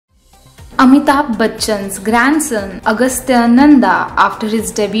Amitabh Bachchan's grandson Agastya Nanda, after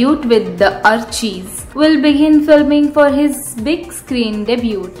his debut with the Archies, will begin filming for his big screen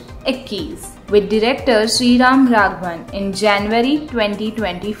debut, Ekkis, with director Sriram Raghavan in January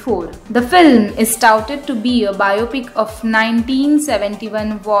 2024. The film is touted to be a biopic of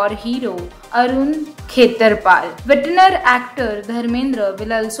 1971 war hero Arun Khetarpal. Veteran actor Dharmendra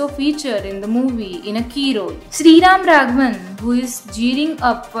will also feature in the movie in a key role. Sriram Raghavan, who is gearing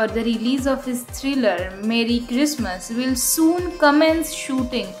up for the release of his thriller Merry Christmas, will soon commence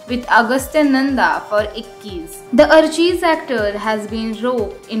shooting with Agastya Nanda for Ekkis. The Archies actor has been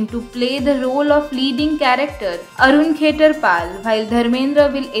roped in to play the role of leading character Arun Khetarpal, while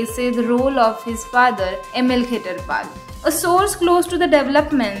Dharmendra will essay the role of his father ML Khetarpal. A source close to the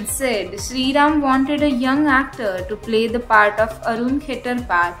development said Sriram wanted a young actor to play the part of Arun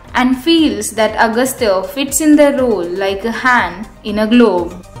Khetarpal and feels that Agastya fits in the role like a hand in a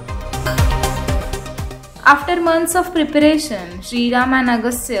glove. After months of preparation, Sriram and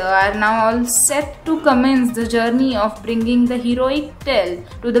Agastya are now all set to commence the journey of bringing the heroic tale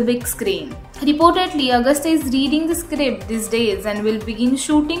to the big screen. Reportedly, Agastya is reading the script these days and will begin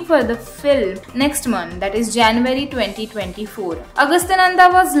shooting for the film next month, that is January 2024. Agastya Nanda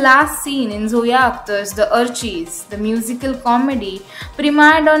was last seen in Zoya Akhtar's The Archies, the musical comedy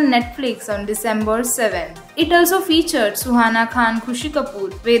premiered on Netflix on December 7. It also featured Suhana Khan, Khushi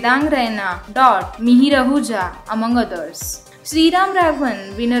Kapoor, Vedang Raina, Dot, Mihir Ahuja, among others. Sriram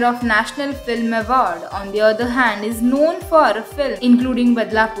Raghavan, winner of National Film Award, on the other hand, is known for a film including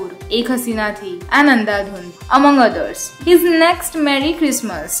Badlapur, Ek Hasina Thi, and Andhadhun, among others. His next Merry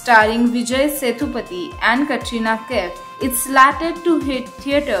Christmas, starring Vijay Sethupathi and Katrina Kaif, is slated to hit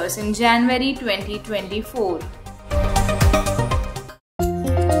theatres in January 2024.